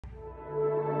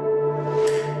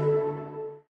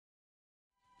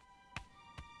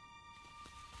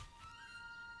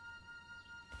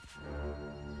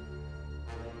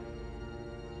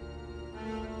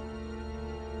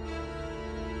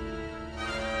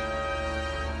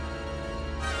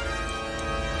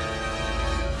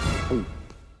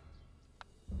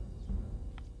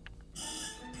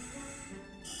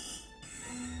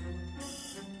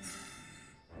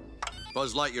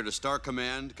Buzz Lightyear to Star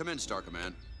Command. Come in, Star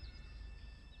Command.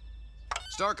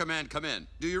 Star Command, come in.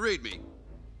 Do you read me?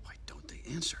 Why don't they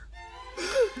answer?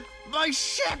 My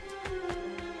ship!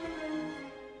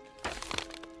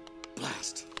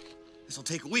 Blast. This'll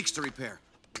take weeks to repair.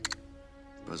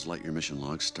 Buzz Lightyear mission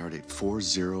log, stardate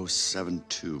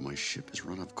 4072. My ship is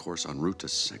run off course en route to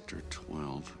Sector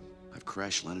 12. I've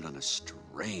crash landed on a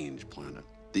strange planet.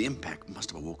 The impact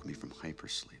must have awoken me from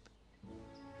hypersleep.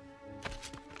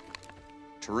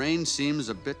 Terrain seems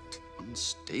a bit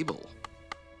unstable.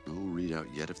 No readout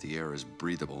yet if the air is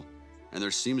breathable. And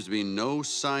there seems to be no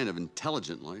sign of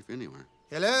intelligent life anywhere.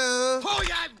 Hello? Oh,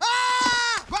 yeah!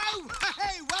 Ah! Whoa!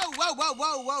 Hey, whoa, whoa, whoa,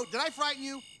 whoa, whoa. Did I frighten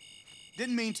you?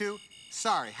 Didn't mean to.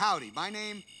 Sorry. Howdy. My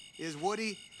name is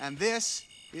Woody, and this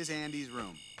is Andy's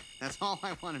room. That's all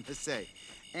I wanted to say.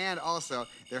 And also,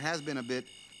 there has been a bit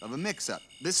of a mix-up.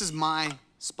 This is my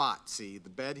spot, see? The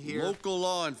bed here. Local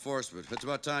law enforcement. It's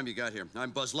about time you got here.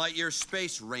 I'm Buzz Lightyear,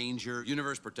 Space Ranger,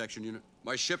 Universe Protection Unit.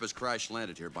 My ship has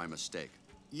crash-landed here by mistake.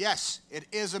 Yes, it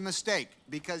is a mistake,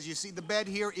 because you see, the bed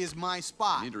here is my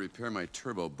spot. I need to repair my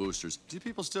turbo boosters. Do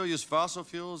people still use fossil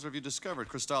fuels, or have you discovered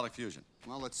crystallic fusion?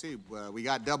 Well, let's see. We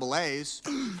got double A's.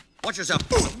 Watch yourself.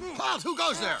 Halt! Who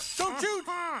goes there? Don't shoot!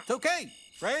 It's okay.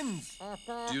 Friends.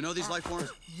 Do you know these life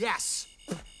forms? Yes.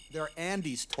 They're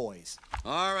Andy's toys.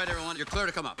 All right, everyone, you're clear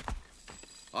to come up.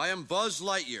 I am Buzz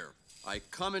Lightyear. I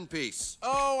come in peace.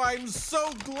 Oh, I'm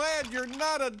so glad you're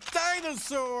not a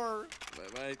dinosaur.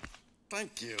 Bye-bye.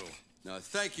 Thank you. Now,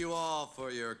 thank you all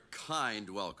for your kind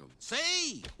welcome.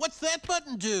 Say, what's that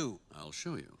button do? I'll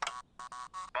show you.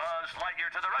 Buzz Lightyear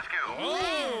to the rescue!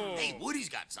 Oh. Hey, Woody's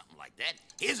got something like that.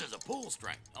 His is a pull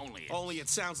string, Only it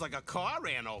sounds like a car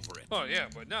ran over it. Oh, yeah,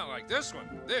 but not like this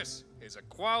one. This is a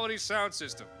quality sound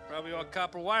system. Probably all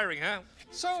copper wiring, huh?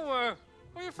 So,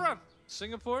 where you from?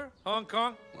 Singapore? Hong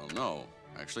Kong? Well, no.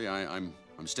 Actually, I'm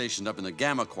stationed up in the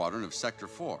Gamma Quadrant of Sector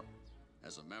 4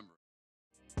 as a member.